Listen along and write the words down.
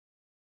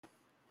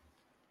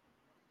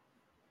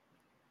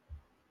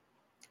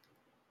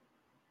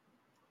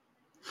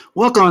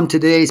Welcome to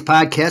today's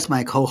podcast,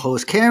 my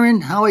co-host Karen.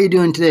 How are you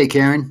doing today,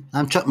 Karen?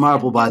 I'm Chuck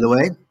Marple, I'm by the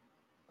way.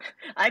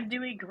 I'm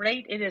doing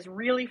great. It is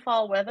really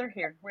fall weather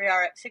here. We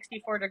are at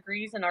 64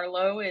 degrees and our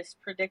low is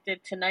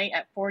predicted tonight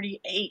at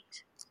 48.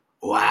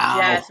 I'm Wow.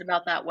 jazzed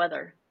about that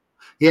weather.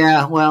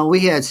 Yeah, well,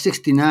 we had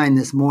 69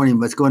 this morning,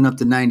 but it's going up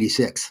to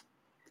 96.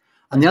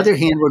 On the other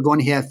hand, we're going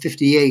to have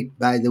 58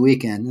 by the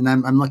weekend, and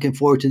I'm looking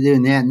forward to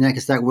doing that. And then I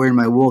can start wearing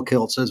my wool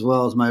kilts as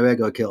well as my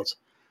regular kilts.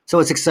 So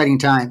it's exciting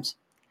times.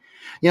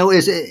 I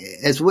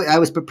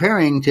was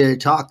preparing to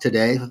talk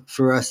today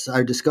for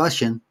our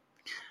discussion,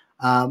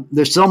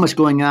 there's so much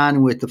going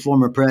on with the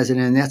former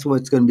president, and that's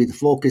what's going to be the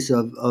focus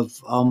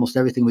of almost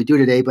everything we do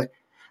today. But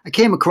I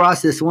came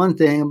across this one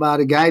thing about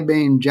a guy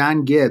named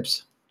John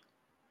Gibbs.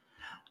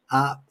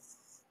 Uh,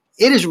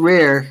 it is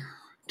rare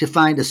to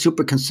find a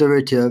super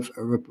conservative,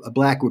 a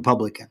black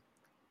Republican.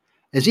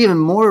 It's even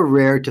more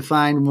rare to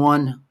find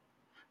one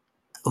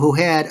who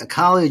had a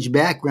college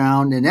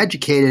background and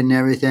educated and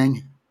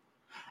everything,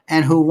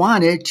 and who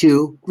wanted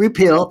to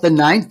repeal the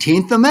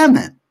 19th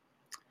Amendment.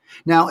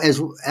 Now,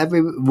 as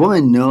every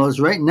woman knows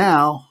right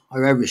now,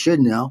 or every should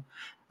know,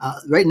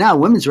 right now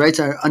women's rights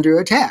are under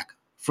attack,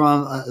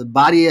 from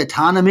body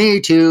autonomy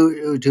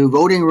to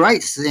voting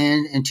rights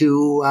and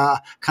to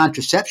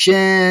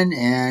contraception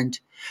and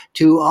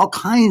to all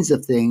kinds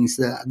of things.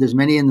 There's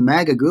many in the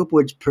MAGA group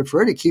which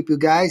prefer to keep you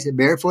guys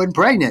barefoot and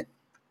pregnant,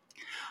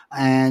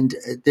 and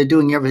they're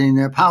doing everything in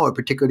their power,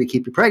 particularly to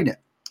keep you pregnant.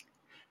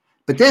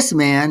 But this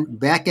man,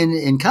 back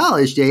in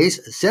college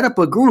days, set up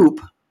a group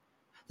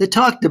that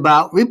talked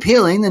about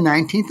repealing the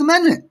 19th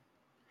Amendment.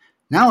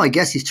 Now I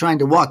guess he's trying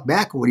to walk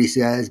back what he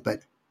says, but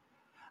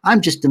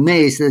I'm just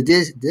amazed that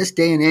this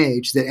day and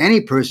age that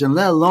any person,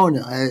 let alone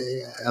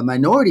a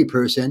minority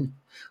person,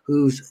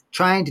 who's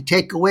trying to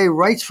take away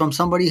rights from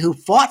somebody who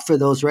fought for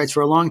those rights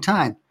for a long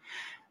time.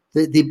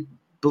 The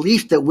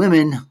belief that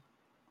women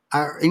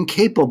are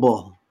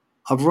incapable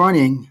of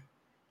running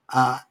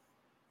uh,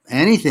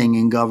 anything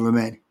in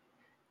government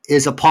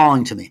is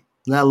appalling to me,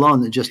 let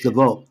alone just the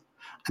vote.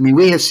 I mean,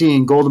 we have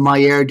seen Golda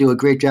Meir do a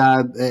great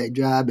job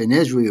in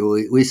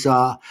Israel. We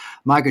saw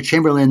Margaret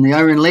Chamberlain, the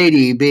Iron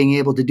Lady, being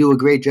able to do a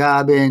great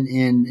job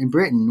in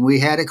Britain. We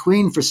had a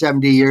queen for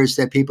 70 years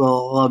that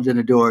people loved and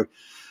adored,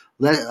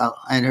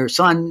 and her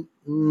son,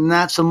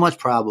 not so much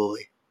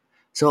probably.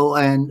 So,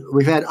 and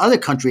we've had other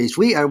countries.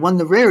 We are one of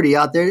the rarity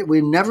out there.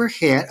 We've never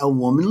had a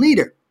woman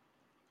leader.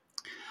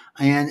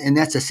 And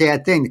that's a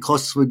sad thing. The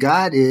closest we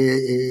got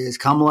is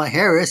Kamala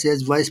Harris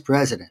as vice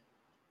president.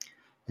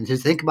 And to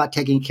think about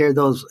taking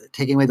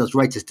away those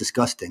rights is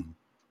disgusting.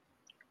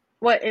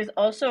 What is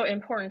also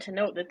important to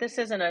note that this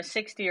isn't a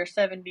 60 or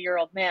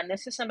 70-year-old man.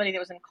 This is somebody that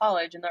was in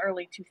college in the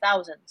early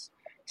 2000s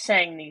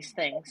saying these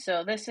things.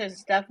 So this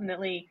is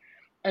definitely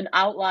an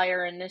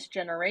outlier in this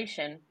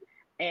generation.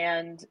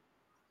 And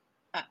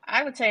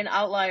I would say an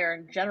outlier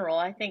in general.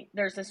 I think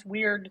there's this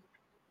weird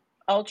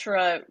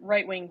ultra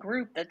right wing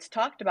group that's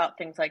talked about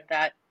things like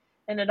that.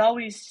 And it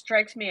always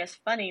strikes me as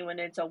funny when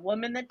it's a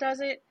woman that does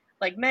it.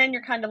 Like men,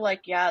 you're kind of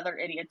like, yeah, they're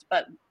idiots.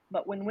 But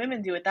when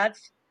women do it,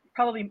 that's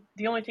probably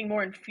the only thing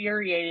more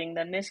infuriating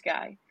than this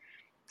guy.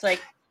 It's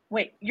like,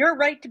 wait, your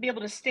right to be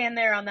able to stand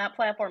there on that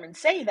platform and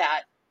say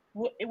that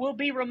it will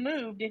be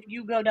removed if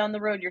you go down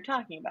the road you're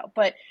talking about.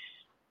 But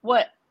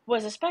what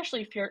was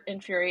especially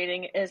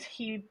infuriating is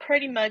he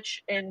pretty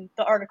much, in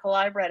the article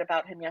I read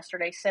about him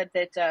yesterday, said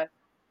that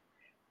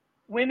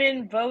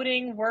women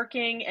voting,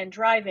 working, and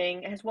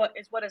driving is what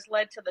has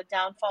led to the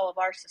downfall of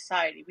our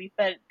society.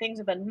 Things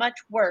have been much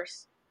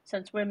worse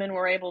since women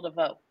were able to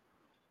vote,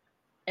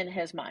 in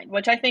his mind,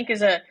 which I think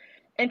is a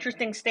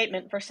interesting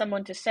statement for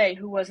someone to say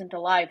who wasn't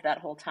alive that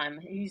whole time.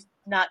 He's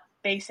not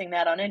basing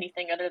that on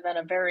anything other than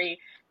a very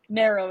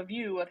narrow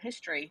view of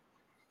history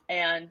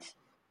and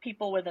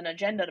people with an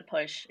agenda to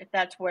push. If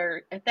that's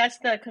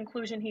the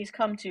conclusion he's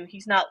come to,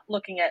 he's not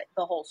looking at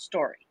the whole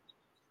story.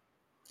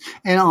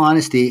 In all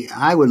honesty,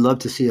 I would love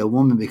to see a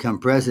woman become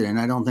president.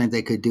 I don't think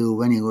they could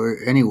do anywhere.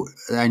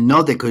 I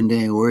know they couldn't do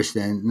any worse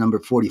than number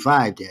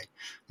 45 did,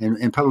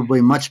 and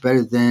probably much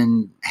better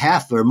than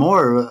half or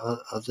more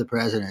of the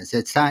presidents.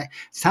 It's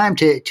time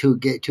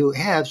to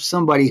have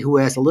somebody who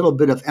has a little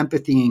bit of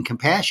empathy and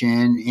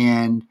compassion,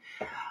 and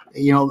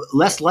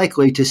less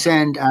likely to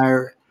send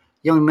our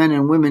young men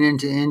and women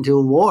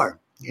into war.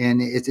 And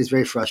it's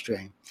very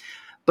frustrating.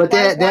 But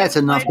that's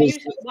enough. Why do you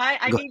why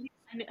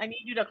I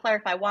need you to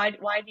clarify why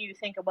do you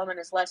think a woman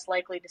is less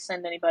likely to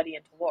send anybody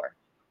into war?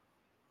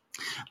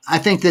 I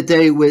think that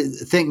they would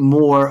think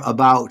more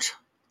about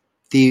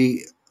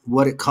the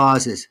what it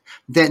causes.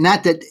 That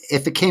not that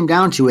if it came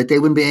down to it, they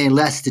wouldn't be any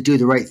less to do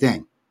the right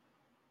thing.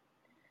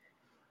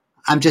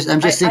 I'm just I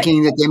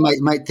thinking that they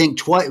might think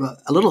twice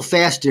a little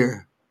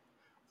faster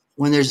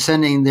when they're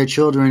sending their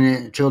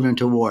children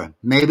to war.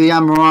 Maybe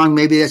I'm wrong.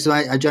 Maybe that's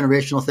a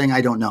generational thing.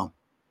 I don't know.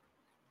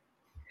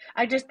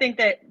 I just think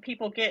that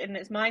people get in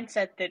this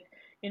mindset that,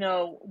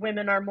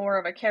 women are more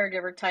of a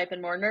caregiver type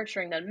and more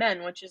nurturing than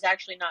men, which is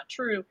actually not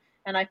true.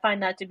 And I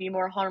find that to be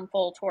more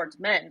harmful towards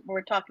men.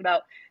 We're talking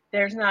about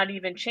there's not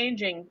even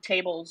changing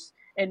tables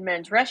in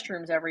men's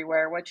restrooms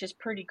everywhere, which is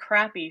pretty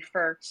crappy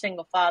for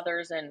single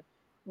fathers and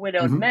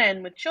widowed Hmm.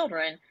 men with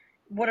children.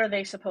 What are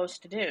they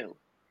supposed to do?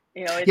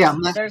 You know, Yeah.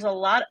 there's a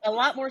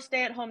lot more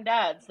stay-at-home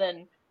dads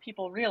than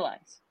people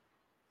realize.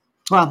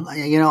 Well,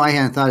 I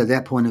hadn't thought of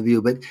that point of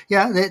view, but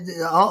yeah,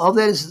 all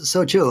that is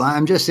so true.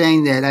 I'm just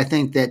saying that I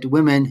think that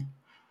women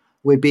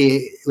would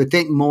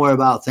think more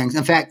about things.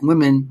 In fact,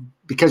 women,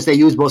 because they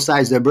use both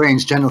sides of their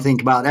brains, generally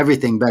think about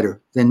everything better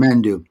than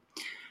men do.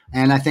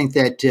 And I think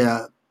that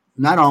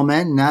not all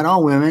men, not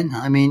all women.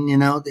 I mean,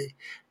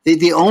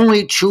 the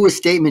only truest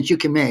statement you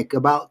can make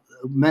about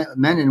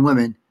men and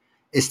women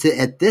is to,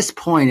 at this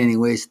point,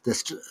 anyways,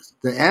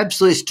 the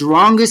absolutely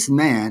strongest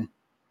man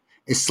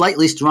is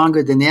slightly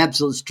stronger than the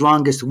absolute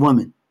strongest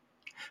woman.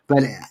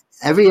 But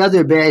every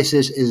other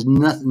basis is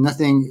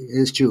nothing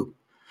is true,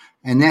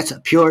 and that's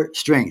pure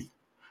strength.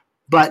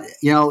 But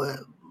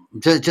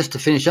just to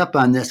finish up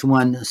on this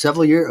one,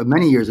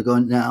 many years ago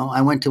now,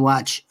 I went to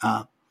watch.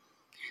 I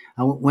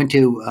went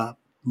to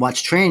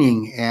watch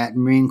training at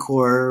Marine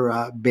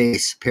Corps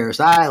Base Paris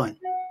Island,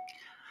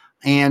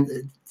 and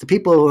the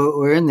people who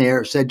were in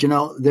there said,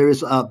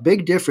 there's a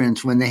big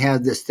difference when they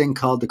have this thing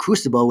called the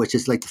crucible, which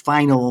is like the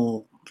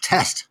final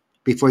test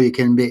before you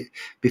get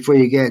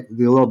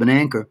the Lobe and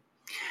Anchor.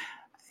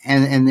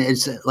 And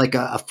it's like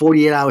a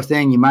 48-hour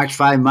thing. You march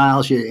 5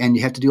 miles and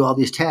you have to do all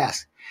these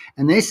tasks.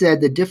 And they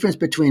said the difference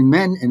between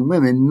men and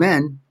women,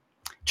 men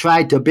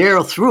tried to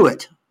barrel through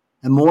it,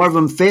 and more of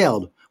them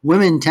failed.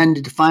 Women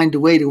tended to find a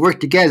way to work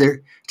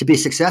together to be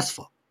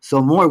successful.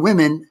 So more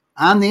women,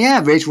 on the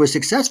average, were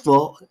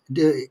successful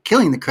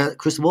killing the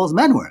crucible as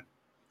men were,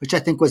 which I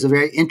think was a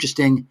very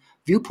interesting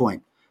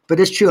viewpoint. But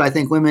it's true. I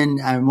think women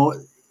are more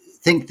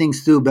think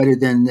things through better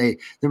than they're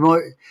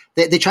more.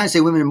 They try to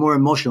say women are more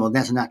emotional, and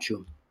that's not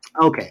true.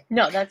 Okay,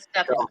 No, that's so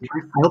definitely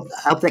not true.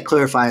 I hope that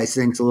clarifies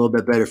things a little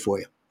bit better for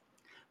you.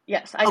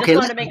 Yes, I just Okay,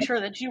 wanted to make sure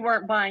that you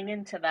weren't buying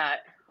into that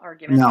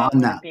argument no, about I'm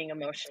women not. being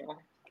emotional.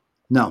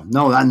 No,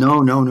 no,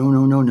 no, no, no,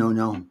 no, no, no,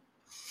 no.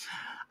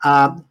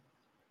 Uh,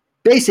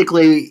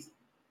 Basically,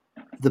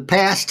 the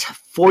past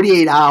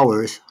 48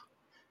 hours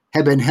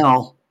have been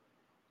hell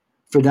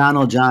for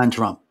Donald John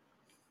Trump.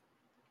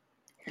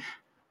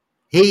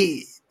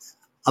 He,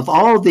 of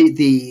all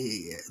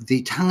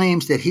the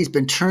times that he's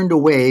been turned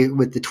away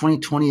with the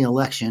 2020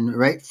 election,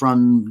 right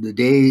from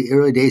the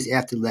early days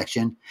after the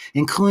election,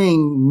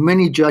 including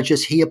many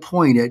judges he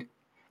appointed,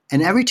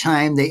 and every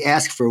time they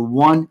asked for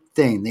one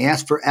thing, they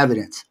asked for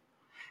evidence.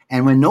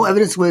 And when no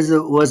evidence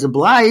was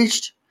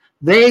obliged,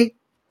 they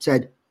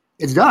said,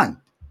 it's done.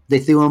 They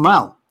threw him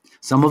out.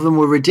 Some of them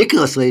were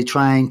ridiculously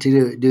trying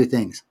to do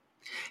things.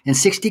 In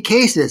 60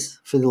 cases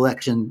for the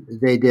election,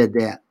 they did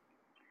that.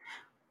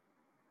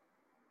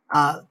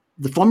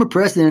 The former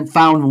president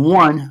found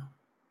one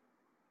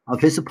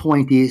of his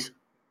appointees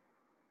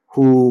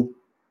who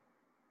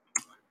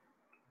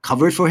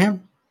covered for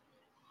him,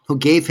 who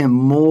gave him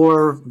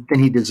more than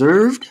he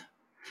deserved,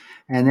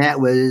 and that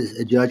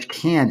was Judge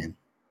Cannon.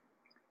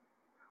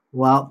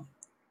 Well,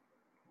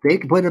 they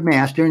put a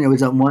master, and it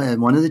was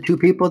one of the two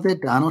people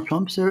that Donald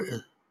Trump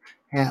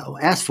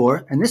asked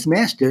for, and this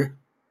master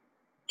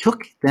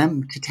took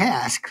them to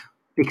task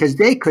because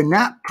they could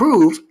not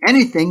prove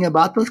anything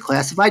about those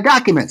classified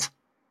documents.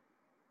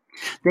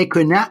 They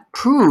could not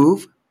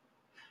prove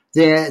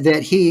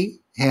that he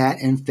had,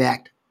 in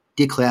fact,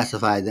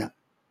 declassified them.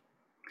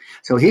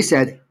 So he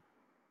said,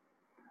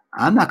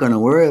 I'm not going to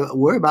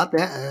worry about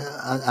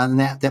that on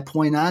that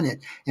point on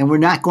it, and we're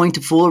not going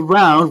to fool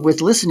around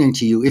with listening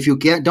to you. If you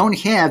don't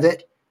have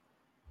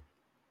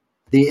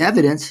the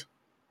evidence,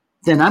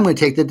 then I'm going to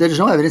take that there's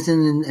no evidence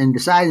and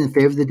decide in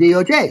favor of the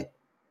DOJ.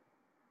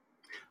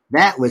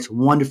 That was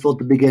wonderful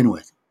to begin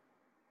with.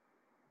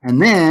 And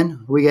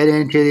then we get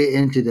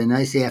into the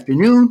nice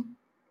afternoon,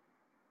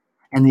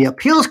 and the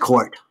appeals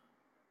court,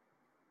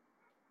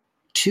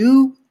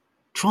 two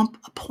Trump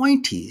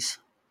appointees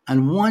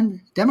and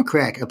one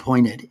Democrat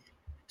appointed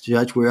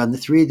judge were on the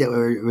three that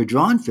were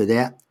drawn for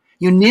that,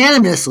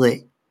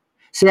 unanimously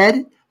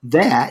said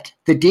that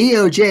the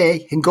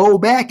DOJ can go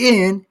back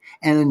in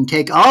and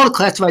take all the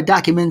classified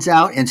documents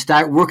out and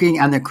start working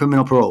on the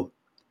criminal probe.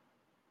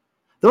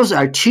 Those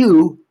are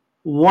two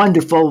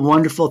wonderful,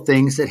 wonderful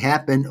things that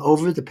happened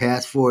over the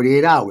past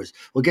 48 hours.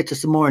 We'll get to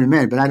some more in a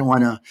minute, but I don't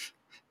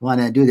want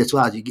to do this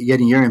without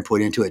getting your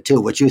input into it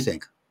too. What you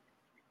think?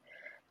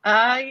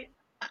 I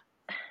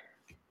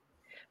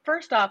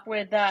First off,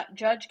 with that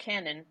Judge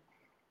Cannon,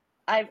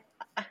 I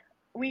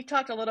we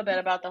talked a little bit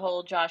about the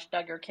whole Josh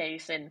Duggar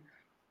case, and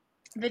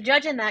the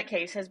judge in that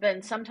case has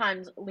been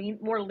sometimes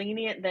more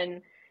lenient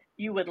than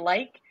you would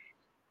like,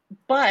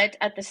 but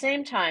at the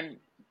same time,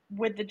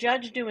 with the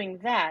judge doing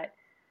that,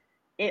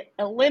 it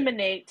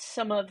eliminates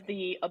some of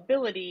the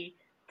ability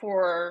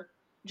for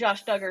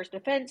Josh Duggar's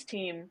defense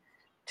team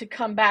to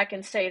come back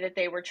and say that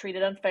they were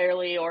treated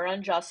unfairly or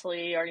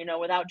unjustly or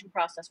without due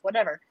process,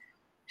 whatever.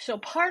 So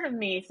part of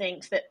me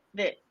thinks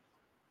that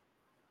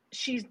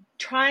she's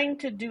trying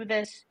to do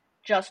this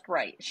just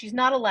right. She's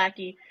not a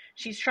lackey.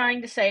 She's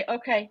trying to say,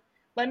 okay,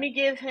 let me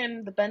give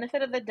him the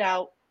benefit of the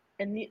doubt.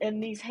 in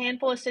these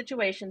handful of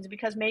situations,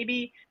 because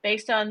maybe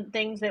based on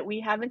things that we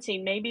haven't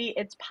seen, maybe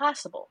it's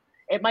possible.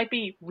 It might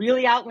be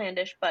really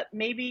outlandish, but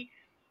maybe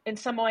in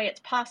some way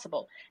it's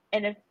possible.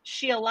 And if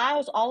she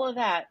allows all of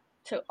that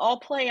to all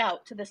play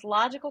out to this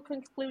logical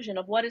conclusion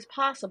of what is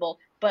possible,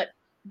 but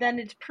then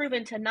it's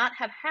proven to not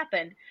have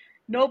happened,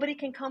 nobody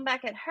can come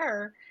back at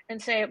her and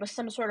say it was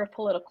some sort of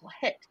political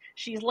hit.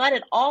 She's let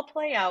it all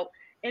play out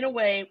in a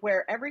way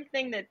where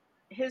everything that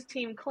his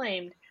team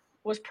claimed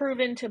was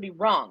proven to be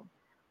wrong.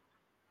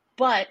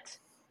 But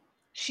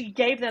she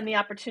gave them the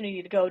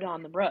opportunity to go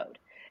down the road.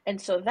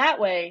 And so that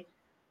way,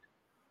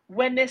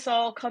 when this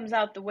all comes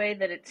out the way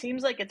that it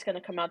seems like it's going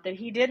to come out, that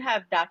he did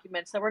have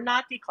documents that were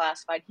not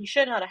declassified, he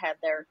should not have had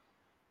there.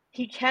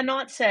 He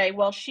cannot say,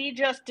 well, she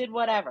just did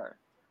whatever.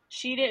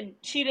 She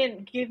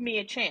didn't give me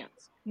a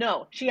chance.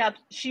 No,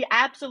 she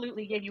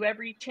absolutely gave you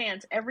every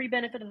chance, every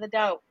benefit of the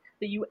doubt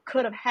that you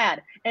could have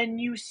had, and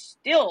you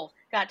still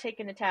got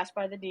taken to task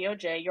by the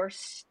DOJ. You're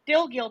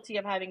still guilty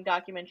of having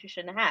documents you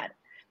shouldn't have had.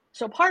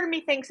 So part of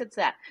me thinks it's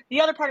that.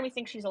 The other part of me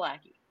thinks she's a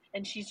lackey,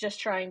 and she's just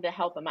trying to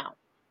help him out.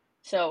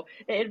 So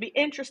it'd be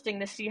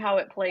interesting to see how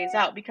it plays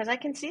out, because I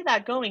can see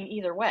that going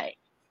either way.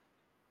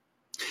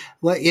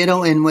 Well,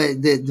 and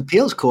what the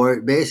appeals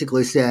court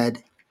basically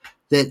said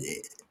that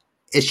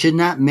it should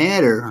not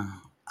matter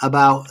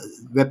about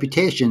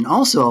reputation.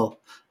 Also,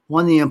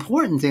 one of the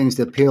important things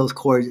the appeals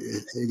court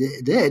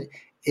did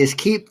is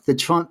keep the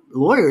Trump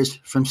lawyers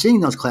from seeing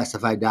those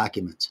classified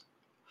documents.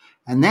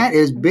 And that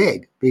is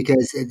big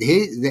because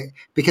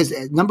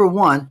number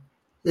one,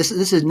 this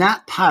is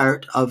not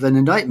part of an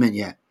indictment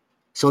yet.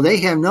 So they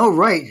have no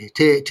right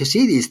to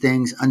see these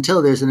things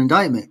until there's an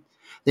indictment.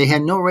 They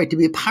had no right to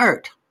be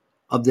part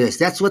of this.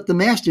 That's what the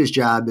master's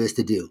job is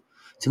to do,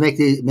 to make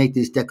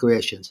these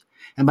declarations.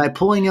 And by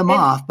pulling them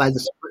off by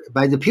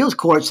the appeals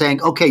court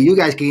saying, okay, you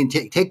guys can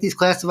take these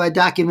classified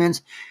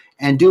documents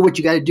and do what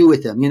you got to do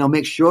with them.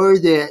 Make sure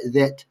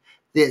that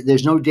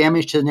there's no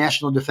damage to the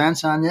national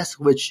defense on this,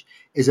 which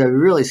is a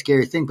really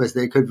scary thing, because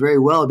there could very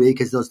well be,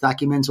 because those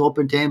documents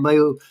open to anybody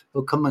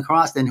who come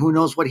across, and who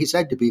knows what he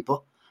said to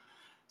people,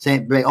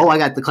 saying, oh, I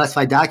got the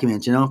classified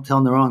documents,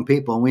 telling the wrong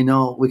people, and we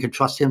know we can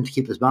trust him to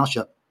keep his mouth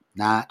shut.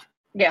 Not.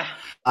 Yeah.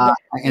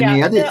 And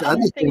the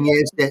other thing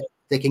is that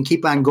they can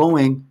keep on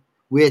going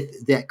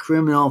with that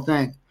criminal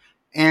thing.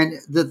 And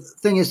the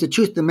thing is, the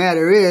truth of the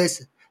matter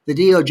is, the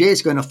DOJ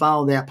is going to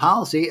follow that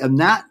policy of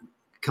not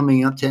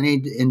coming up to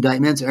any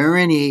indictments or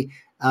any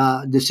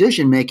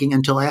decision making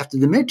until after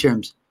the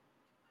midterms,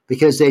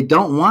 because they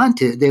don't want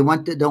to. They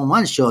don't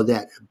want to show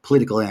that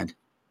political end.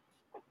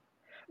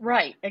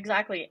 Right,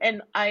 exactly.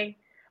 And I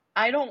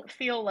don't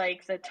feel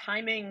like the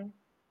timing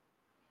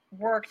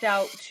worked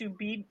out to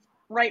be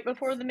right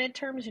before the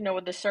midterms,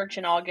 with the search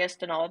in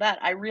August and all of that.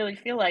 I really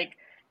feel like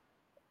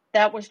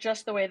that was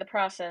just the way the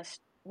process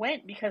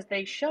went, because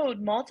they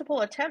showed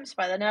multiple attempts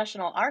by the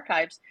National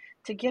Archives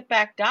to get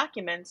back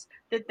documents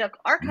that the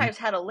archives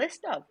had a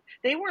list of.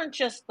 They weren't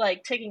just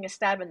like taking a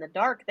stab in the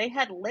dark. They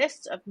had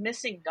lists of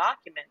missing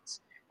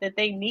documents that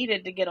they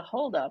needed to get a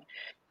hold of.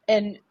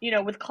 And,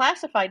 with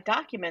classified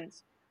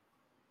documents,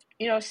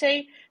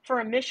 say for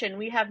a mission,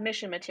 we have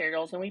mission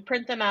materials and we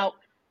print them out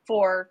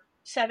for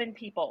 7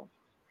 people.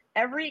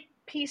 Every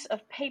piece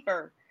of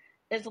paper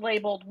is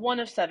labeled 1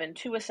 of 7,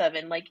 2 of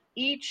 7. Like,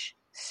 each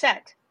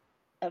set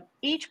of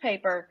each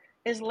paper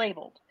is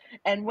labeled.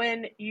 And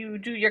when you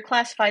do your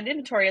classified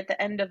inventory at the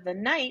end of the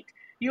night,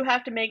 you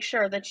have to make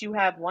sure that you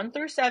have 1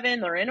 through 7,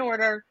 they're in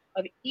order,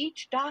 of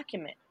each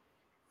document.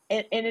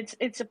 And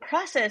it's a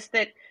process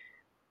that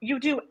you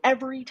do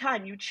every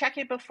time. You check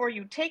it before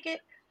you take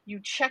it. You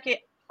check it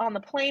on the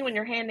plane when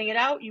you're handing it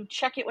out. You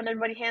check it when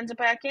everybody hands it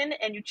back in,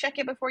 and you check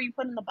it before you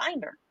put in the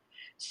binder.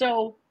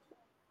 So,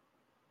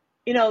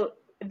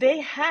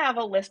 they have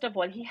a list of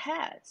what he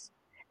has.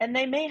 And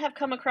they may have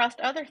come across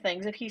other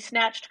things. If he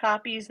snatched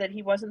copies that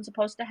he wasn't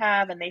supposed to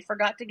have and they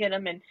forgot to get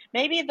them, and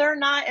maybe they're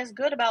not as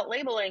good about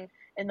labeling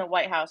in the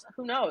White House.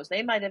 Who knows?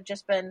 They might have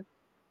just been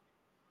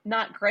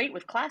not great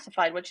with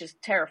classified, which is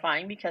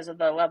terrifying because of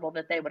the level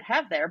that they would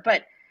have there.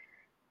 But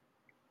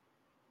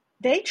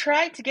they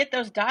tried to get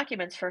those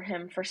documents for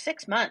him for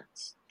 6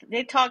 months.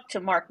 They talked to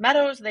Mark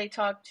Meadows. They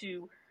talked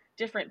to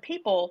different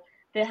people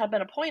that have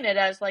been appointed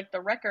as like the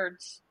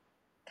records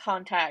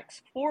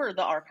contacts for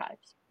the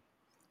archives.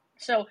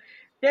 So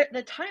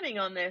the timing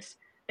on this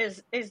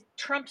is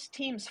Trump's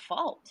team's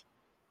fault.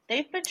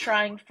 They've been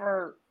trying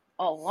for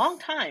a long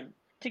time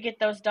to get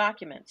those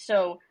documents.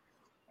 So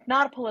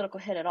not a political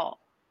hit at all.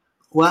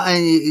 Well,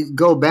 and you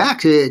go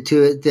back to it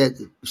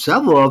that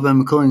several of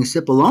them, including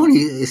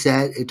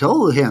Cipollone,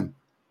 told him,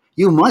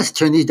 you must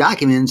turn these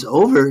documents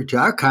over to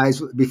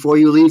archives before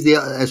you leave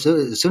as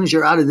soon as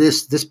you're out of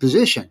this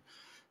position.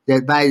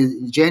 That by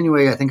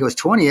January, I think it was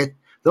 20th,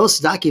 those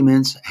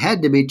documents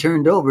had to be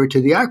turned over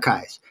to the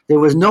archives. There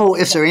was no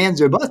ifs or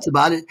ands or buts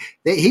about it.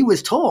 He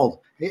was told,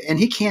 and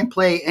he can't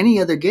play any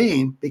other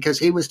game because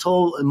he was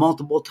told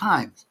multiple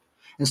times.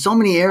 In so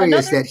many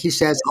areas that he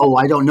says, oh,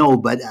 I don't know,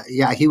 but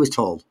yeah, he was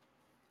told.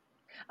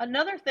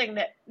 Another thing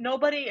that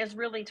nobody is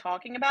really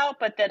talking about,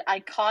 but that I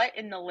caught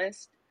in the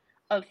list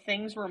of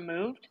things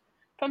removed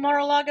from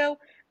Mar-a-Lago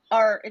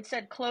it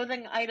said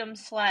clothing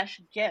items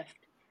 / gift.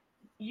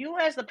 You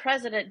as the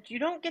president, you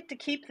don't get to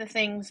keep the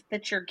things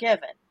that you're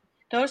given.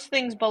 Those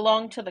things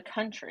belong to the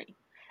country.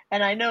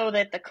 And I know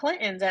that the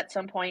Clintons at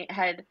some point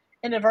had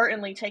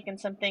inadvertently taken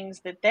some things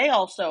that they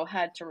also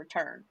had to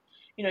return.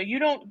 You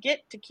don't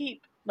get to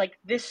keep like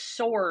this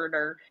sword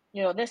or,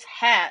 this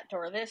hat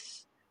or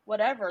this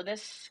whatever,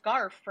 this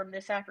scarf from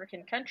this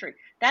African country.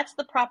 That's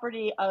the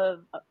property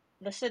of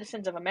the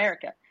citizens of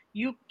America.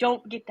 You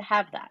don't get to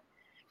have that.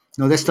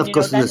 No, that stuff And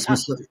goes to the that's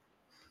Smithsonian.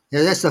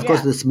 Yeah, that stuff goes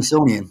yeah, to the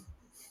Smithsonian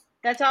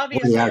that's or the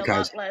obviously a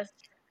archives. lot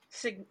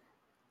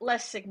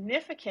less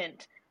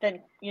significant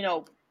than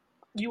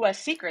U.S.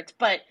 secrets,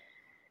 but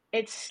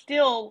it's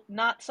still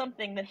not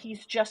something that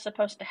he's just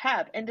supposed to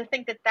have. And to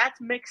think that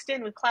that's mixed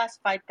in with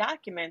classified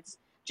documents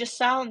just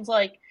sounds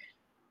like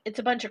it's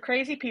a bunch of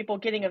crazy people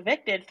getting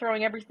evicted,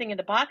 throwing everything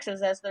into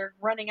boxes as they're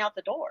running out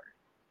the door.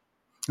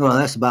 Well,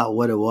 that's about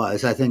what it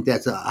was. I think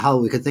that's how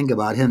we could think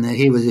about him, that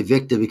he was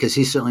evicted because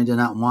he certainly did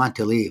not want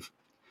to leave.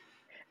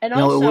 And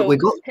We also,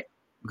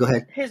 go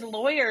ahead. his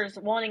lawyers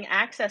wanting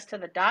access to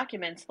the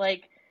documents.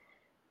 Like,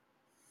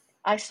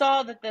 I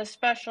saw that the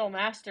special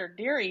master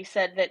Deary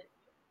said that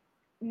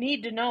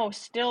need to know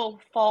still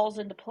falls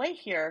into play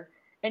here,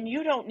 and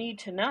you don't need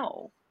to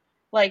know.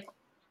 Like,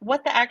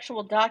 what the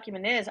actual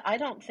document is, I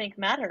don't think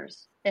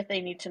matters if they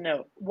need to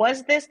know.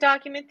 Was this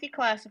document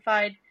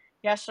declassified?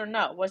 Yes or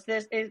no?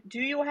 Do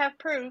you have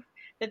proof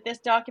that this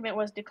document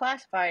was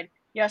declassified?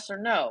 Yes or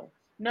no?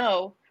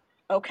 No.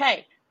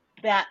 Okay,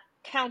 that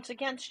counts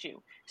against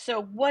you.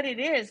 So what it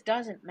is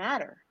doesn't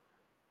matter.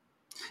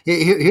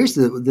 Here's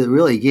the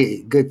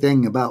really good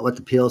thing about what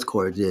the appeals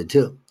court did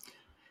too.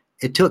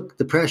 It took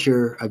the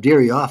pressure of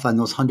Deary off on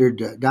those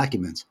 100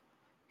 documents.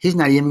 He's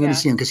not even going to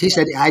Yeah. see them because he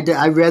said,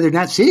 I'd rather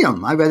not see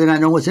them. I'd rather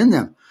not know what's in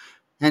them.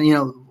 And,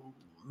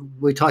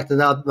 we talked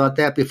about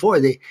that before.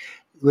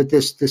 With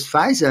this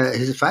FISA,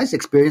 his FISA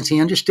experience, he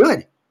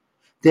understood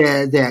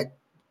that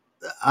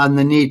on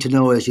the need to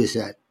know, as you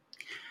said.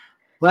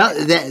 Well,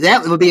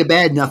 that would be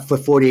bad enough for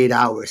 48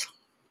 hours.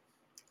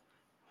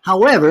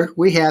 However,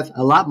 we have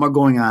a lot more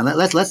going on.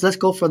 Let's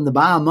go from the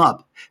bottom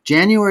up.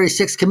 January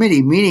 6th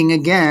committee meeting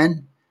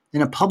again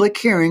in a public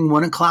hearing,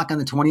 1:00 on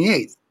the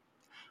 28th.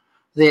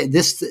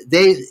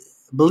 They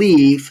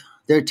believe,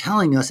 they're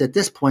telling us at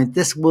this point,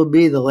 this will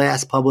be the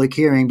last public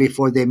hearing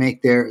before they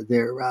make their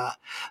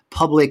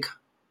public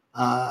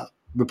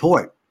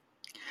report.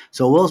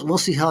 So we'll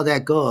see how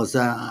that goes.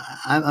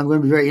 I'm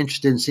going to be very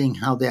interested in seeing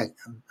how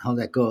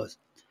that goes.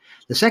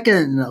 The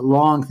second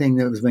long thing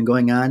that has been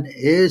going on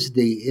is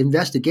the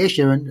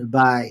investigation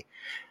by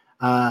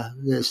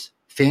this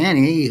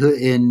Fannie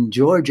in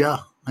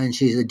Georgia, and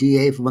she's a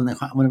DA for one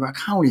of our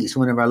counties,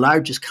 one of our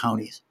largest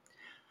counties.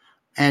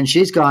 And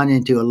she's gone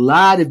into a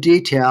lot of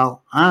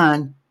detail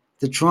on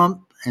the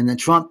Trump and the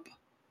Trump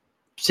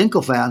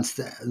sycophants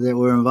that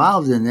were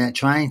involved in that,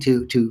 trying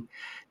to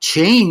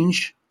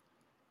change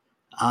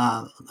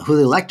who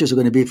the electors are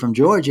going to be from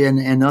Georgia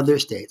and other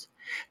states.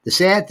 The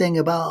sad thing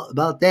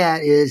about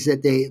that is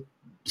that they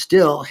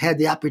still had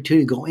the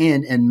opportunity to go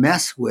in and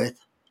mess with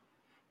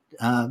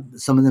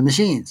some of the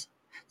machines.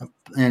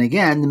 And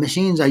again, the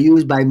machines are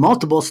used by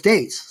multiple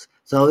states.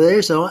 So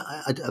there's an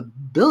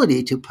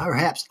ability to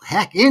perhaps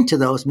hack into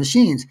those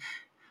machines.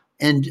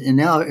 And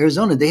now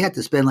Arizona, they had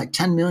to spend like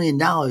 $10 million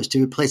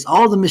to replace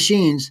all the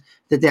machines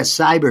that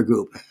cyber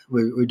group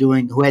were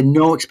doing, who had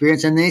no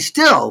experience. And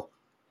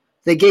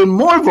they gave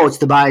more votes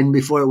to Biden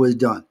before it was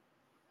done.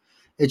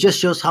 It just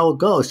shows how it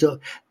goes. So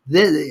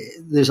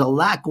there's a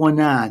lot going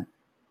on.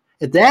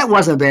 If that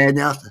wasn't bad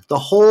enough, the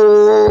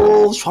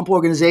whole Trump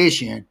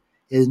organization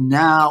is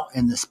now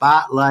in the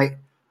spotlight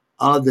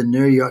of the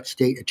New York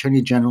State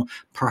Attorney General,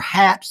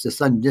 perhaps the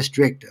Southern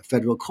District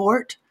Federal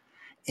Court,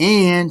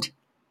 and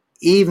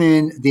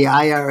even the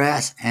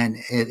IRS.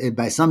 And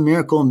by some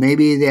miracle,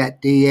 maybe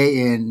that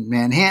DA in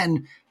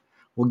Manhattan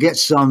will get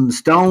some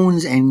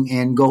stones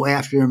and go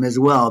after him as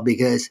well,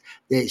 because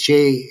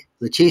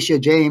Letitia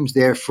James,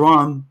 they're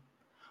from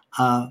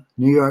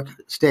New York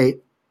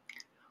State,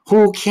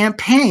 who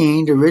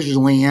campaigned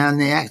originally on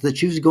the act that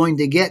she was going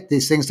to get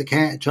these things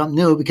that Trump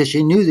knew, because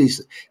she knew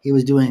he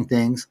was doing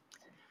things,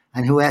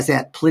 and who has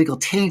that political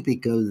taint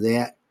because of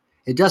that.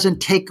 It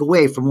doesn't take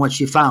away from what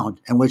she found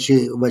and what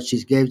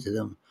she gave to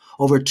them.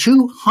 Over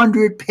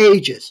 200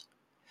 pages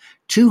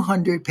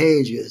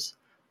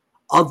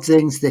of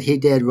things that he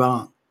did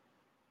wrong.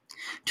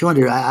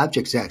 200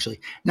 objects,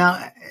 actually.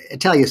 Now, I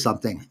tell you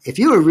something. If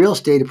you're a real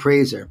estate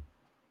appraiser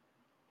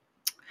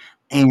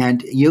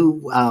and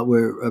you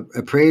were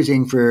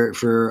appraising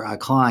for a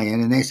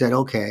client, and they said,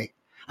 okay,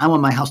 I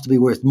want my house to be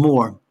worth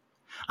more.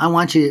 I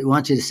want you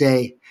to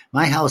say,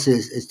 my house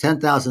is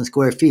 10,000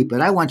 square feet, but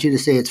I want you to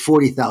say it's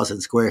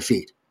 40,000 square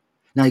feet.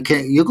 Now,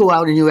 you go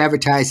out and you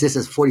advertise this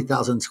as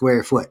 40,000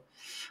 square foot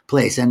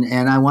place, and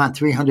I want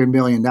 $300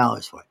 million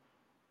for it.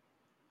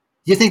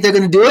 You think they're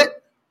going to do it?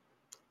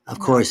 Of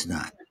course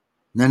not.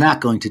 They're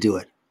not going to do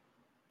it.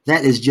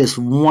 That is just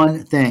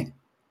one thing.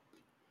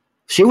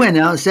 She went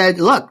out and said,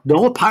 look,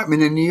 no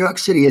apartment in New York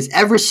City has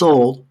ever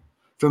sold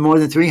for more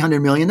than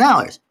 $300 million.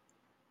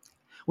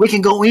 We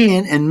can go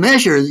in and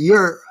measure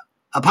your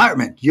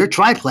apartment, your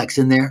triplex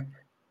in there,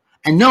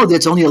 and know that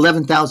it's only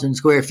 11,000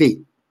 square feet.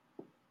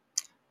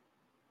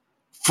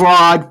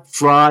 Fraud,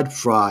 fraud,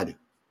 fraud.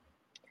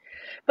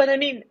 But I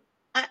mean,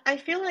 I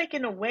feel like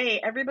in a way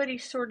everybody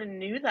sort of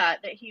knew that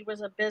he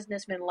was a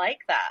businessman like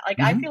that. Like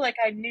I Mm-hmm. feel like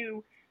I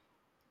knew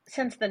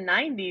since the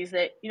 90s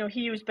that he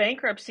used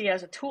bankruptcy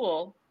as a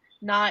tool,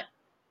 not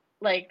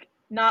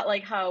not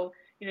like how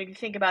you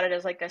think about it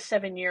as like a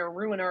 7-year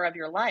ruiner of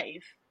your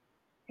life.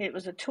 It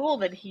was a tool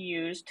that he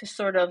used to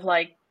sort of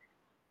like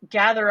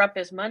gather up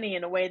his money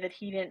in a way that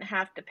he didn't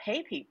have to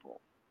pay people,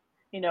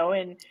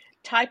 and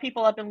tie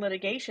people up in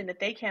litigation that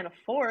they can't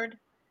afford,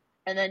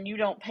 and then you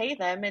don't pay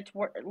them. It's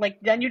like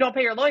then you don't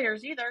pay your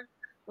lawyers either.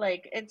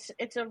 Like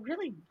it's a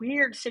really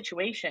weird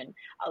situation.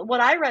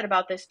 What I read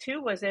about this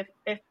too was if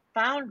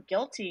found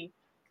guilty,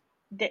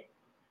 the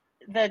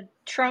the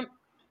Trump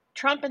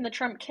and the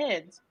Trump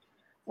kids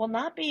will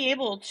not be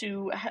able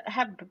to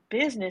have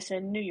business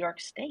in New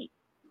York State.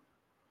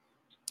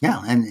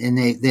 Yeah, and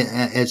they,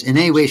 as in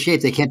any way,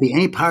 shape, they can't be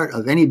any part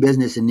of any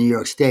business in New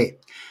York State.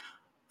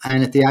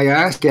 And if the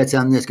IRS gets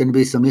on, there's going to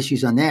be some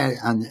issues on that.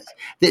 On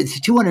the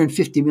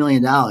 $250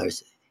 million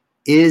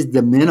is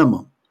the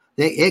minimum.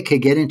 It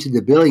could get into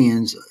the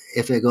billions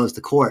if it goes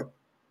to court.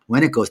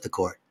 When it goes to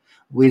court,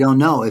 we don't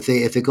know if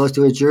it goes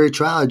to a jury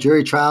trial. A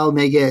jury trial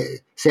may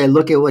say,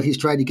 look at what he's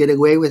tried to get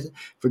away with.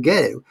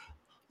 Forget it.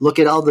 Look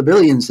at all the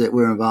billions that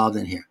were involved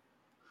in here.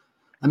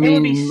 I It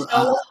would be mean,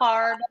 so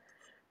hard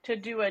to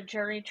do a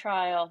jury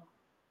trial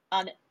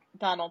on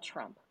Donald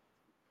Trump.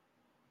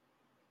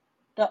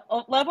 The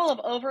level of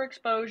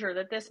overexposure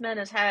that this man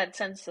has had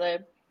since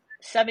the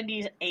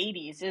 70s,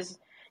 80s is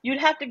you'd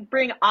have to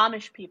bring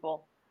Amish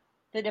people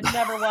that have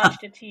never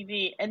watched a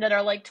TV and that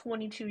are like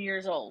 22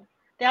 years old.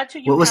 That's who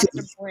you what was have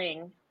it? to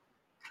bring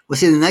Well,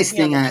 see, the to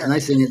be on the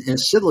nice jury. thing in a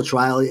civil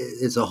trial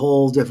is a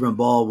whole different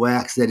ball of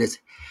wax. That it's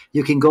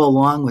you can go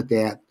along with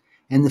that,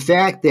 and the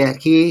fact that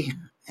he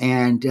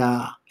and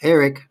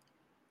Eric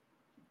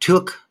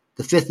took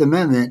the Fifth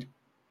Amendment,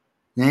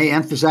 they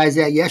emphasized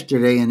that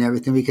yesterday and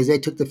everything because they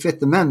took the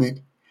Fifth Amendment.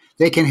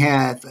 They can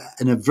have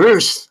an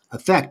adverse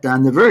effect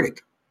on the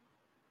verdict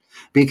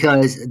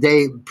because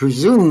they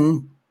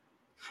presume,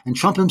 and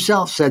Trump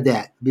himself said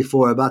that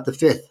before about the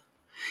Fifth.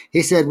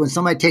 He said when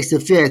somebody takes the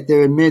Fifth,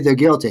 they're admitted they're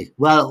guilty.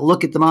 Well,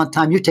 look at the amount of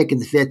time you're taking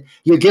the Fifth.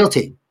 You're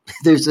guilty.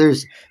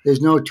 There's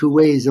no two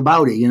ways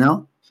about it.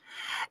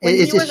 When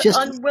he It's was just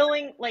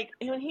unwilling, like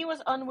when he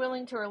was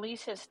unwilling to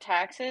release his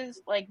taxes,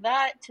 like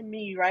that to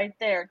me right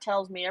there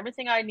tells me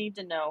everything I need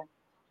to know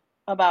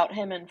about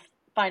him and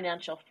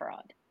financial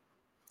fraud.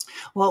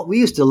 well, we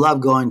used to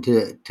love going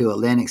to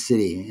Atlantic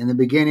City in the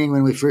beginning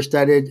when we first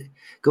started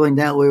going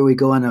that way. We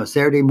go on a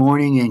Saturday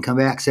morning and come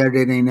back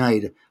Saturday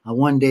night, a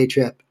 1 day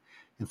trip.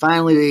 And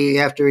finally,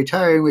 after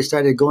retiring, we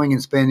started going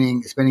and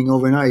spending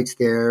overnights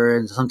there,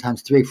 and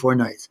sometimes 3, 4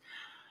 nights.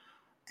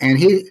 And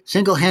he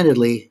single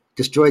handedly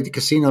destroyed the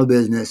casino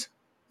business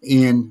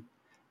in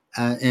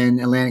in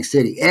Atlantic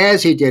City,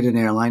 as he did an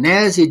airline,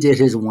 as he did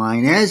his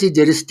wine, as he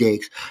did his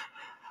steaks,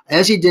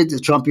 as he did the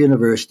Trump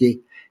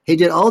University. He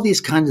did all these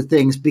kinds of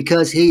things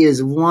because he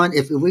is one.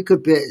 If we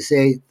could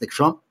say the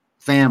Trump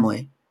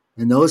family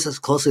and those that's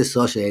closely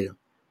associated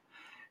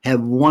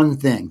have one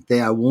thing,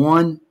 they are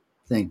one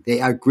thing. They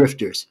are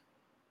grifters.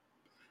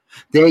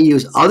 They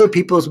use other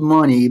people's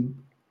money,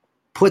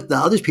 put the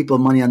other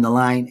people's money on the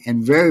line,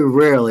 and very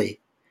rarely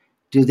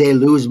do they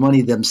lose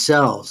money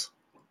themselves.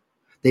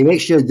 They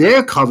make sure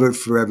they're covered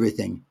for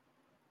everything.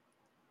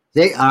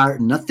 They are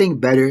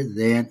nothing better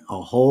than a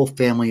whole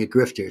family of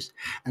grifters.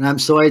 And I'm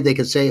sorry they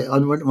could say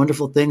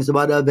wonderful things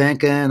about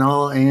Ivanka and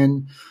all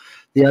and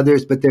the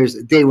others, but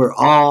they were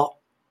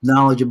all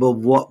knowledgeable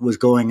of what was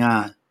going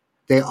on.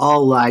 They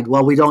all lied.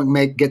 Well, we don't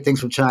get things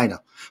from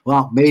China.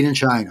 Well, made in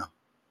China.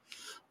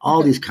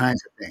 All these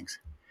kinds of things.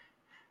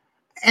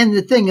 And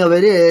the thing of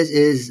it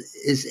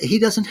is he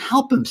doesn't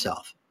help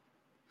himself.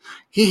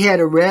 He had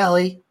a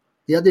rally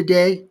the other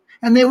day,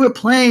 and they were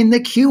playing the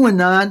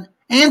QAnon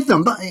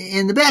anthem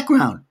in the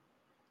background.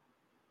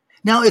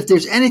 Now, if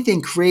there's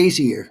anything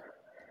crazier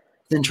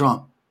than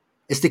Trump,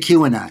 it's the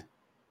QAnon.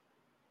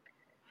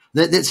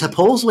 That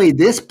supposedly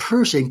this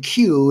person,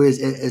 Q,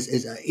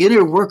 is an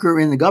inner worker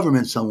in the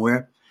government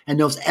somewhere and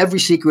knows every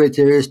secret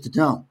there is to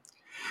know.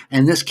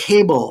 And this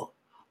cable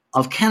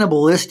of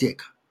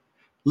cannibalistic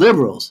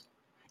liberals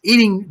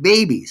eating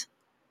babies.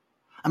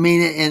 I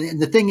mean,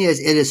 and the thing is,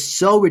 it is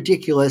so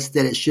ridiculous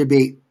that it should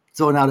be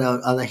thrown out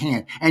of the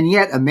hand. And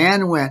yet, a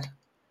man went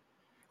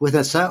with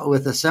a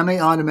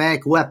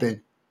semi-automatic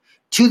weapon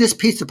to this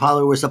pizza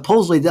parlor where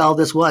supposedly all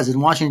this was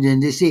in Washington,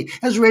 D.C.,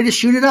 and was ready to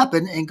shoot it up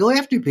and go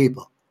after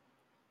people.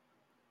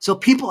 So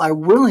people are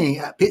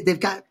willing, they've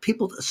got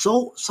people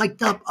so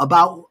psyched up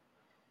about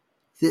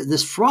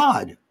this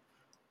fraud,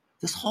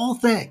 this whole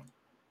thing.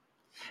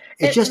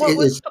 It It just what it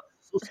was is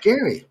so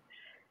scary.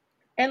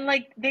 And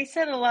like they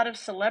said, a lot of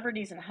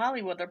celebrities in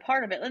Hollywood, they're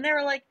part of it. And they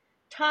were like,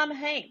 Tom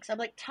Hanks. I'm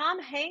like, Tom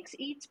Hanks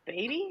eats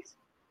babies?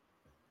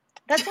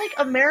 That's like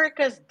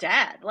America's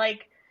dad.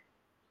 Like,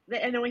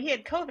 and then when he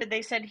had COVID,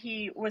 they said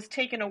he was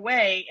taken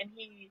away and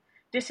he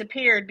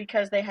disappeared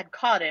because they had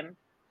caught him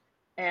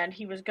and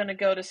he was going to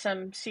go to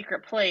some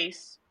secret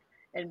place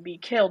and be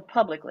killed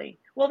publicly.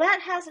 Well,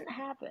 that hasn't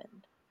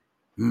happened.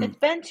 Mm. It's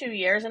been 2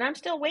 years and I'm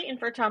still waiting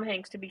for Tom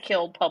Hanks to be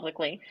killed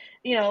publicly.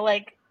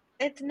 Like,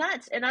 it's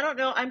nuts. And I don't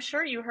know, I'm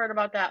sure you heard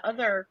about that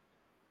other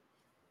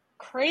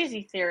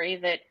crazy theory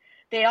that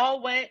they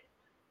all went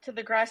to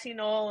the grassy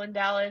knoll in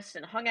Dallas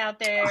and hung out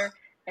there,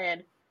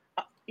 and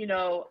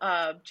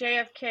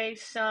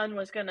JFK's son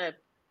was going to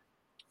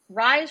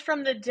rise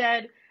from the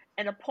dead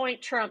and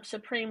appoint Trump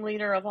supreme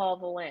leader of all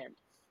the land.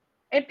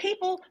 And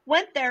people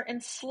went there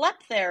and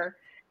slept there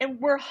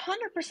and were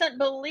 100%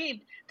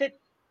 believed that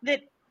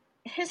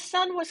his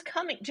son was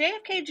coming.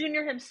 JFK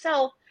Jr.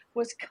 himself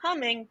was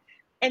coming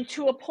and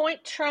to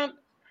appoint Trump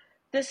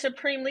the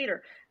supreme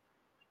leader.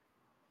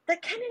 The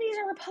Kennedys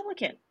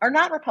are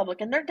not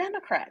Republican. They're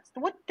Democrats.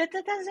 That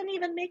doesn't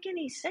even make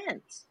any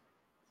sense.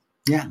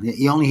 Yeah,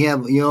 you only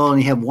have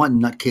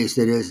one nutcase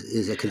that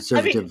is a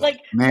conservative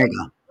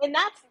MAGA. And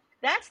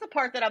that's the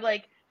part that I'm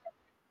like,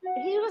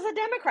 he was a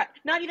Democrat.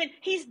 Not even,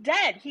 he's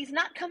dead. He's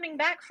not coming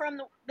back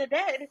from the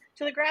dead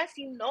to the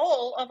grassy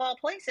knoll of all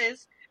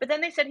places. But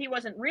then they said he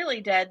wasn't really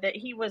dead, that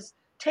he was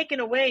taken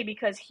away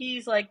because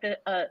he's like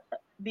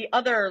the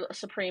other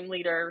supreme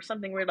leader or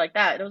something weird like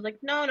that. And it was like,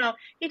 no,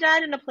 he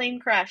died in a plane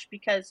crash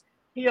because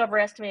he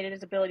overestimated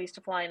his abilities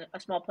to fly in a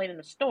small plane in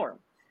a storm.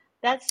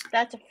 That's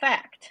a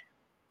fact.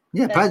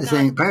 Yeah, part of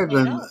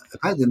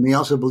them, he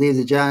also believed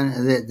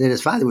that that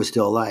his father was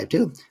still alive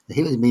too. That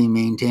he was being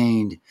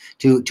maintained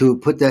to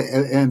put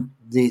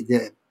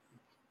the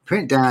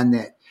print on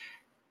that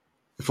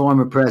the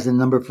former president,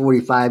 number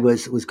 45,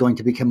 was going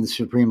to become the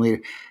supreme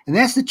leader, and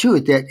that's the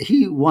truth, that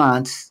he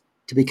wants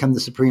to become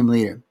the supreme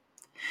leader.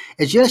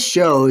 It just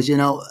shows,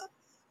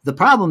 the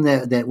problem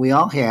that we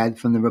all had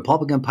from the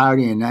Republican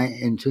Party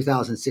in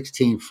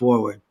 2016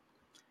 forward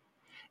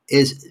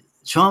is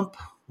Trump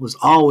was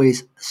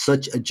always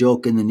such a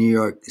joke in the New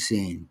York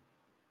scene.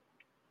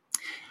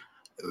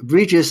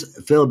 Regis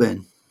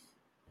Philbin,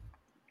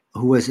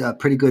 who was a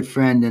pretty good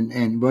friend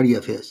and buddy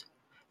of his,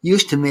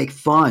 used to make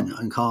fun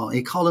and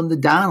he called him the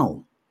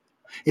Donald.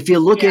 If you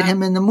look at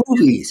him in the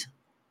movies,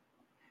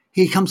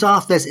 he comes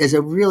off as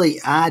a really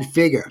odd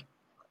figure.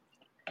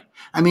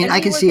 I mean,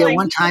 I can see at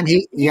one time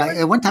he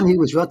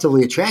was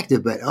relatively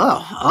attractive, but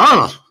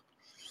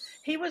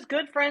he was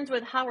good friends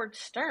with Howard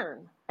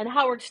Stern, and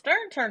Howard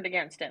Stern turned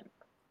against him.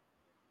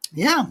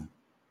 Yeah.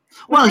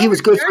 Well, he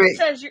was good for it.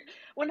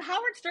 When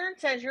Howard Stern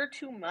says you're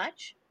too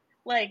much,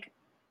 like,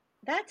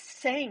 that's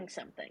saying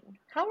something.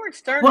 Howard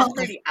Stern is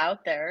pretty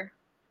out there.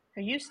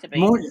 He used to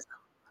be.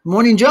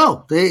 Morning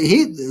Joe.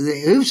 He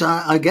was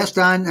a guest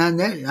on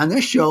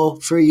this show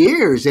for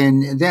years,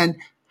 and then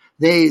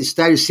they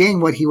started seeing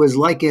what he was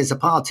like as a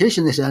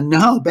politician. They said,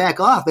 "No,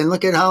 back off!" And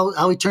look at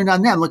how he turned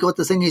on them. Look at what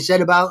the thing he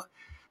said about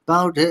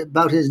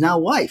his now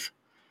wife.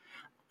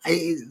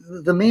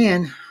 The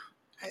man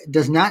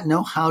does not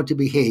know how to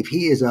behave.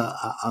 He is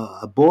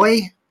a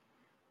boy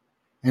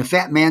in a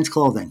fat man's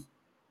clothing.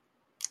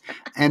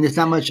 And there's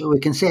not much we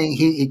can say.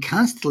 He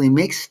constantly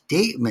makes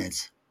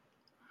statements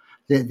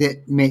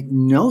that make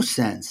no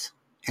sense.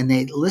 And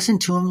they listen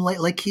to him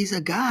like he's a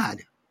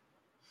god.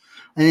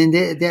 And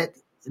that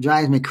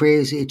drives me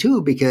crazy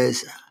too,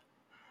 because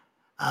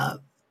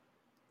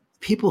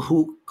people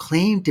who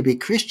claim to be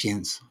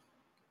Christians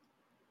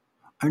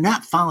are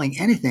not following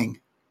anything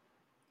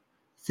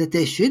that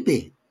they should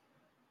be.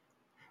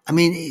 I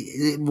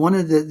mean, one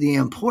of the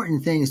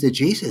important things that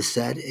Jesus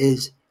said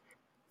is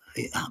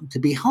to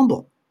be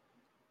humble.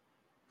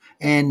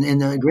 And in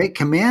the great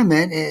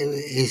commandment,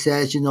 he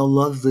says,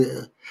 love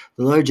the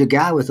Lord your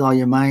God with all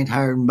your mind,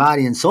 heart, and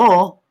body and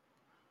soul.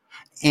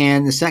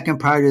 And the second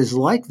part is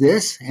like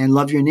this, and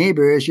love your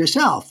neighbor as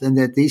yourself. And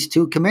that these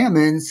two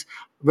commandments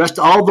rest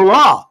all the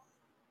law.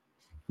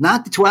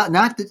 Not the 12,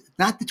 not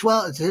the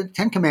 12, the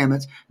 10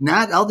 commandments,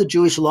 not all the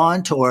Jewish law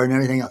and Torah and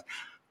everything else,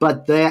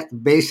 but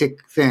that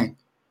basic thing.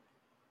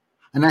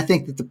 And I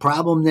think that the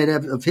problem that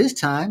of his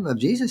time, of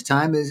Jesus'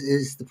 time,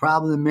 is the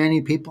problem that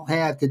many people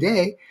have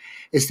today,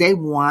 is they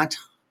want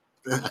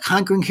a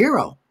conquering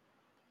hero.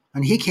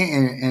 And he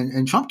can't,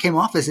 and Trump came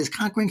off as this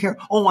conquering hero.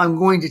 Oh, I'm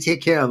going to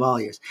take care of all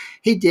yours.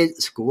 He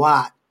did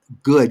squat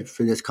good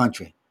for this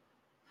country.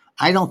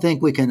 I don't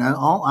think we can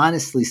all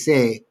honestly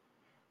say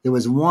there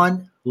was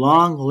one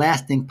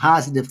long-lasting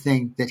positive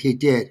thing that he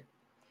did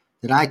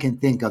that I can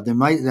think of.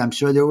 I'm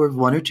sure there were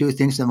one or two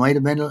things that might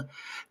have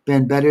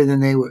been better than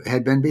they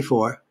had been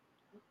before.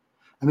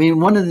 I mean,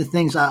 one of the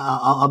things,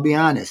 I'll be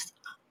honest,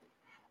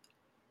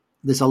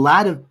 there's a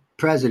lot of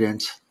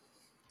presidents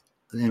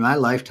in my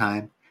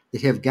lifetime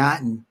that have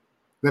gotten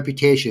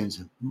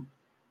reputations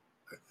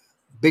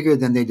bigger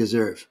than they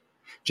deserve.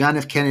 John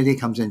F. Kennedy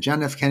comes in.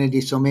 John F.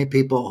 Kennedy, so many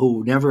people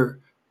who never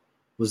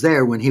was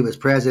there when he was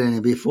president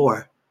and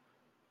before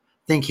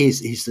think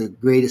he's the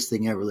greatest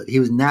thing ever lived.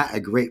 He was not a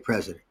great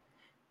president.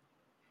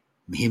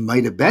 He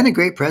might have been a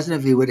great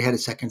president if he would have had a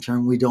second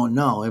term. We don't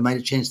know. It might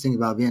have changed things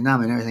about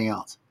Vietnam and everything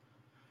else.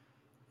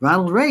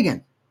 Ronald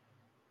Reagan,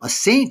 a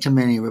saint to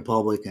many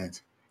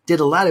Republicans, did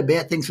a lot of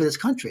bad things for this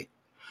country.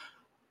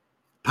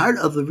 Part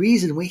of the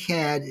reason we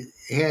had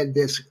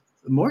this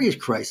mortgage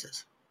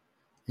crisis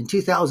in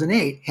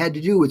 2008 had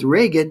to do with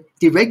Reagan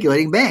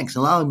deregulating banks,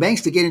 allowing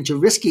banks to get into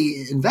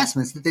risky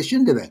investments that they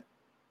shouldn't have been.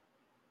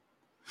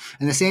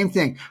 And the same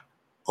thing,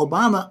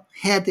 Obama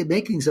had the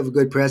makings of a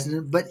good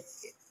president, but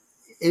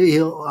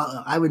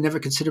I would never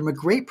consider him a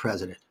great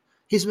president.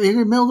 He's in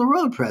the middle of the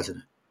road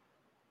president.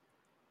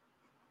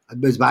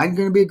 Is Biden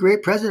going to be a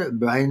great president?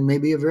 Biden may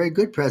be a very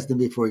good president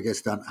before he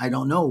gets done. I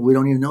don't know. We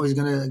don't even know he's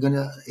going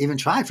to even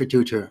try for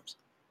 2 terms.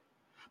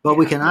 But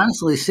we can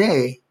honestly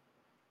say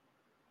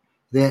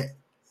that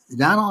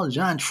Donald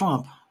John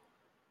Trump,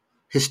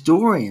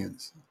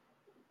 historians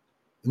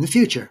in the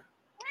future,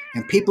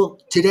 and people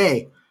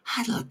today,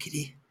 hello,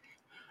 kitty,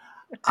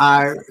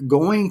 are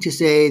going to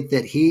say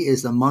that he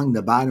is among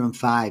the bottom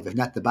 5, if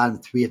not the bottom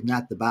 3, if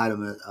not the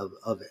bottom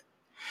of it.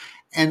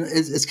 And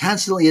it's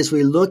constantly, as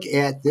we look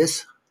at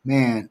this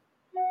man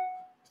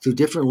through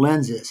different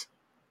lenses,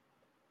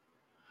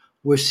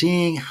 we're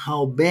seeing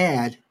how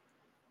bad,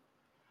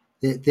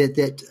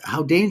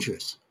 how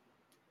dangerous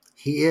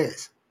he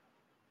is.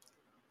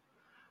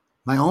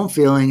 My own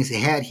feelings,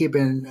 had he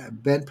been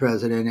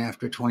president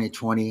after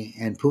 2020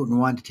 and Putin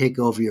wanted to take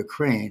over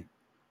Ukraine,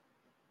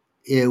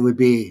 it would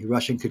be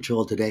Russian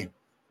control today.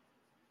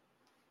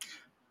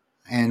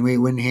 And we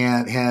wouldn't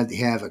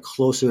have a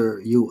closer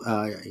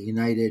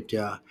united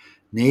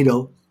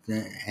NATO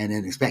and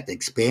in fact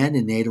expand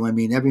in NATO. I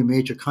mean, every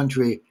major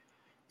country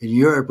in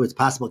Europe, with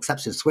possible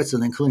exception of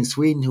Switzerland, including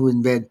Sweden, who has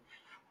been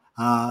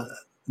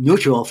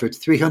neutral for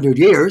 300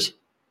 years,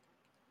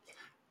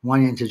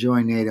 wanting to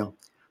join NATO.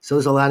 So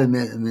there's a lot of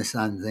miss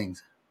on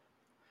things.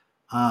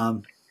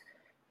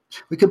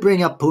 We could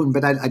bring up Putin,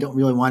 but I don't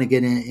really want to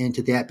get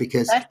into that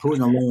because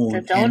Putin alone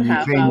and the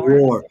Ukraine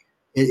war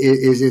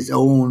is his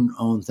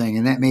own thing.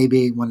 And that may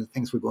be one of the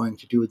things we're going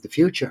to do in the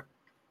future.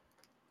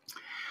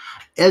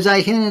 As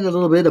I hinted a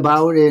little bit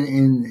about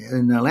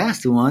in the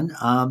last one,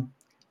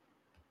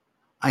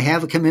 I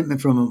have a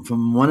commitment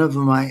from one of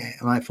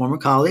my former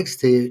colleagues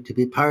to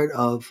be part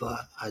of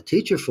a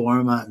teacher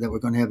forum that we're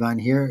going to have on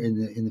here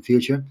in the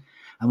future.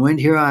 I'm going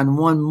to hear on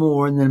one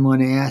more, and then I'm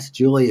going to ask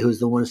Julie, who's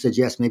the one who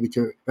suggests maybe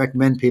to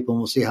recommend people, and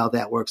we'll see how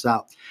that works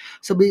out.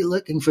 So be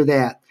looking for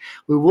that.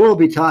 We will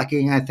be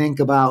talking, I think,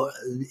 about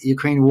the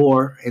Ukraine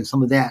war and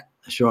some of that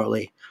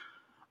shortly,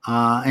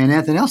 and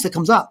anything else that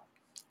comes up.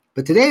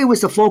 But today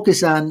was the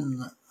focus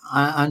on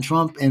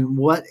Trump and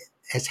what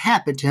has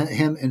happened to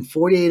him in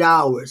 48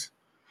 hours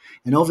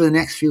and over the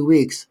next few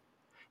weeks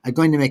are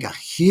going to make a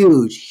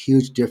huge,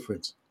 huge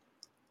difference.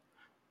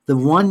 The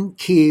one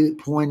key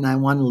point I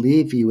want to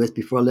leave you with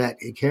before I let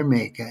Karen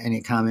make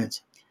any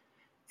comments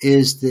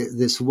is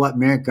this what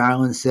Merrick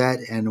Garland said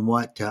and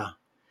what the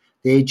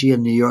AG of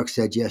New York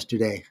said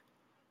yesterday.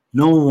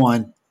 No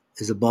one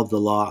is above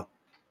the law.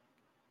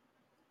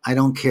 I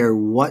don't care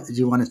what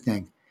you want to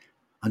think.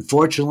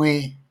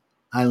 Unfortunately,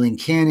 Eileen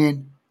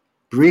Cannon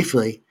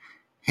briefly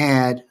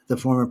had the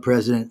former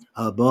president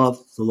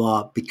above the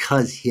law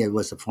because he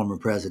was a former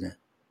president.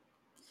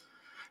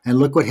 And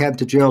look what happened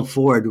to Gerald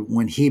Ford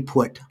when he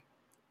put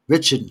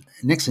Richard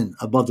Nixon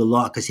above the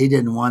law because he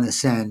didn't want to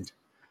send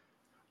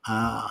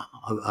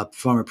a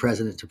former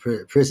president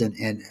to prison.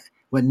 And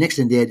what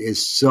Nixon did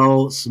is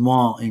so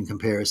small in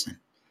comparison.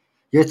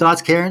 Your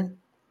thoughts, Karen?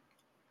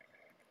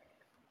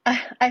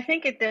 I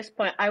think at this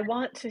point, I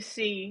want to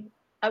see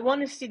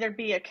there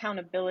be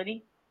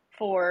accountability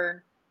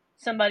for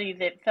somebody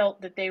that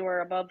felt that they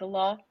were above the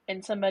law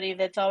and somebody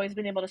that's always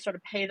been able to sort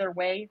of pay their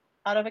way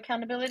out of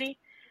accountability.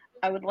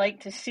 I would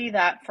like to see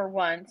that for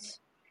once.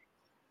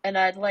 And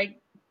I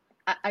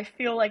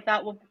feel like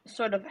that will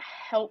sort of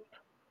help,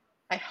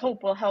 I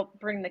hope will help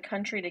bring the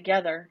country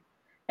together,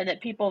 and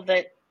that people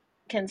that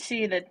can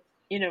see that,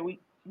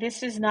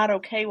 this is not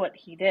okay what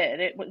he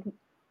did.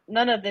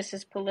 None of this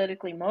is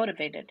politically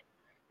motivated.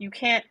 You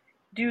can't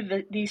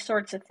do these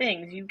sorts of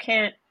things. You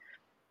can't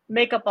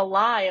make up a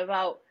lie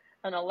about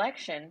an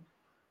election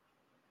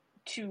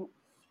to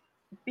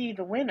be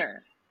the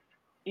winner,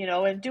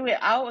 and do it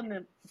out in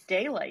the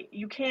daylight.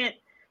 You can't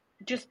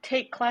just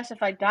take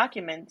classified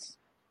documents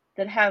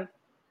that have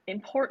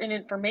important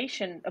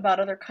information about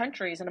other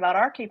countries and about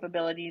our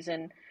capabilities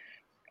and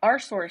our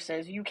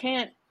sources. You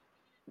can't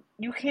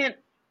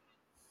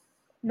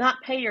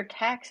not pay your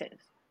taxes.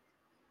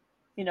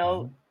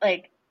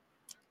 Like,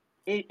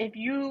 if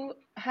you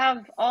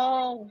have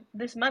all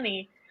this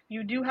money,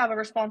 you do have a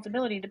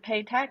responsibility to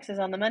pay taxes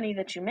on the money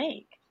that you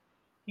make.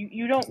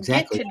 You don't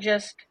Exactly. get to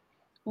just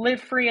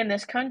live free in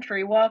this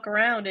country, walk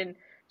around and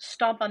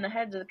stomp on the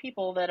heads of the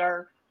people that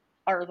are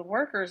the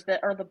workers that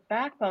are the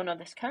backbone of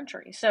this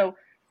country. So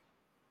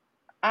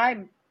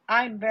I'm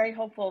very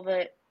hopeful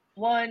that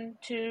 1,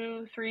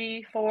 2,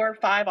 3, 4,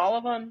 5, all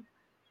of them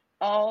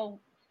all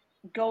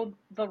go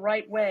the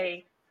right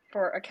way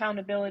for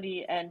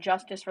accountability and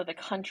justice for the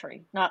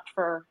country, not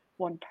for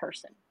one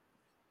person.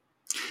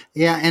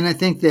 Yeah, and I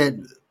think that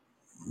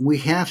we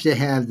have to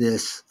have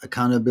this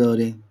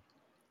accountability,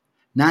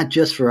 not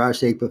just for our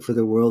sake, but for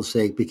the world's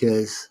sake,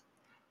 because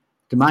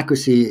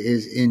democracy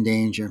is in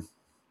danger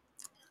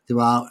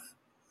throughout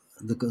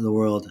the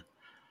world.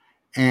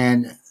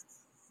 And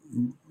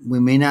we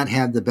may not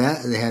have the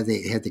best, have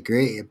the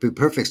great,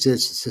 perfect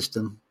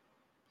system,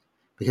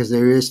 because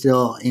there is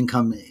still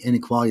income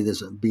inequality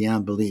that's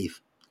beyond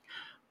belief.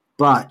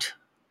 But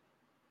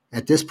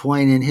at this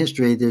point in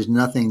history, there's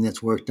nothing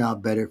that's worked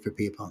out better for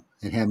people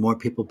and had more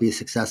people be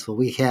successful.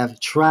 We have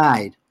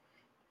tried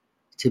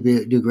to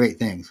do great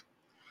things.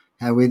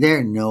 Are we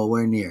there?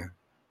 Nowhere near.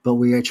 But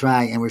we are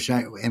trying,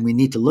 and we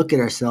need to look at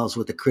ourselves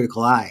with a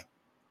critical eye.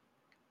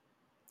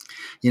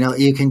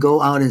 You can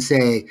go out and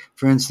say,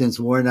 for instance,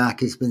 Warnock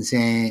has been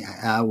saying,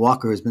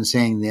 Walker has been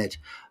saying that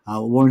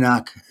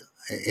Warnock,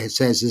 it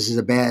says this is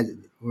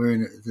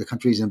the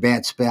country's in a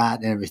bad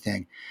spot and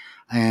everything.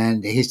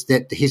 And he's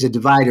a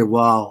divider,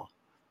 while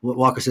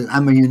Walker says,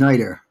 I'm a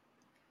uniter.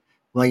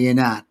 Well, you're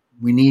not.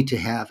 We need to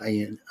have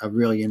a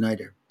real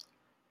uniter.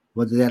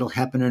 Whether that'll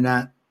happen or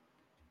not,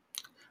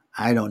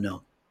 I don't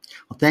know.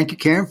 Well, thank you,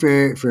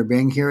 Karen, for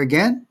being here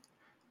again.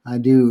 I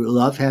do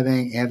love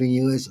having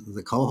you as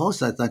the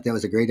co-host. I thought that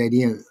was a great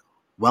idea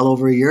well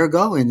over a year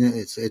ago, and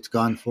it's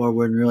gone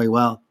forward really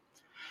well.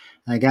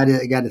 I got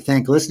to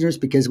thank listeners,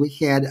 because we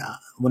had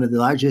one of the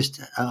largest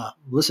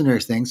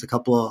listeners things a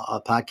couple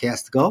of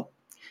podcasts ago,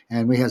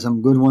 and we have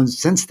some good ones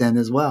since then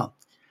as well.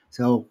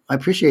 So I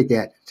appreciate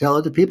that. Tell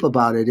other people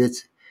about it.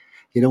 It's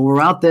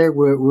we're out there.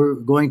 We're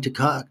going to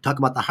talk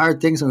about the hard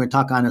things, and we're going to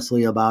talk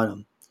honestly about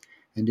them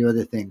and do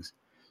other things.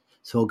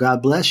 So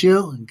God bless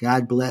you.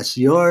 God bless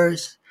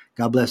yours.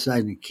 God bless us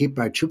and keep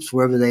our troops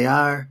wherever they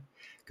are.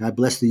 God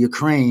bless the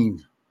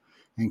Ukraine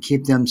and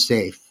keep them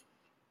safe.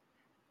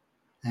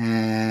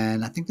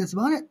 And I think that's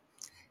about it.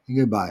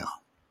 Goodbye all.